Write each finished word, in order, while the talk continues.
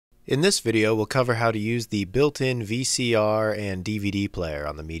In this video, we'll cover how to use the built-in VCR and DVD player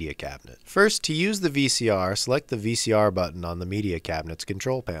on the media cabinet. First, to use the VCR, select the VCR button on the media cabinet's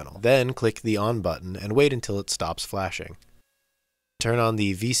control panel. Then click the On button and wait until it stops flashing. Turn on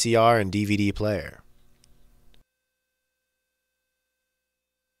the VCR and DVD player.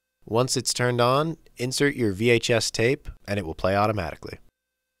 Once it's turned on, insert your VHS tape and it will play automatically.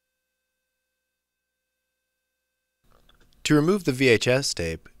 To remove the VHS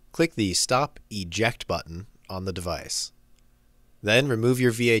tape, click the Stop Eject button on the device. Then remove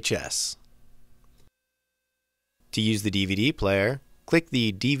your VHS. To use the DVD player, click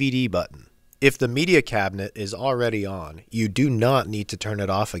the DVD button. If the media cabinet is already on, you do not need to turn it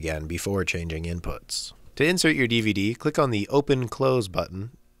off again before changing inputs. To insert your DVD, click on the Open-Close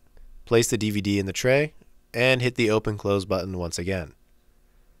button, place the DVD in the tray, and hit the Open-Close button once again.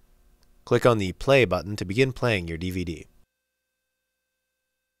 Click on the Play button to begin playing your DVD.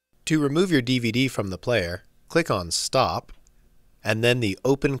 To remove your DVD from the player, click on Stop, and then the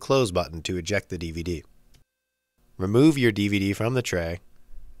Open-Close button to eject the DVD. Remove your DVD from the tray,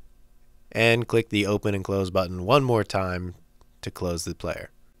 and click the Open and Close button one more time to close the player.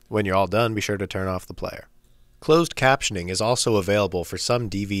 When you're all done, be sure to turn off the player. Closed captioning is also available for some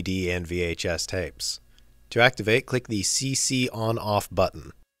DVD and VHS tapes. To activate, click the CC On-Off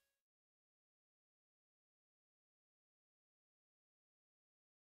button.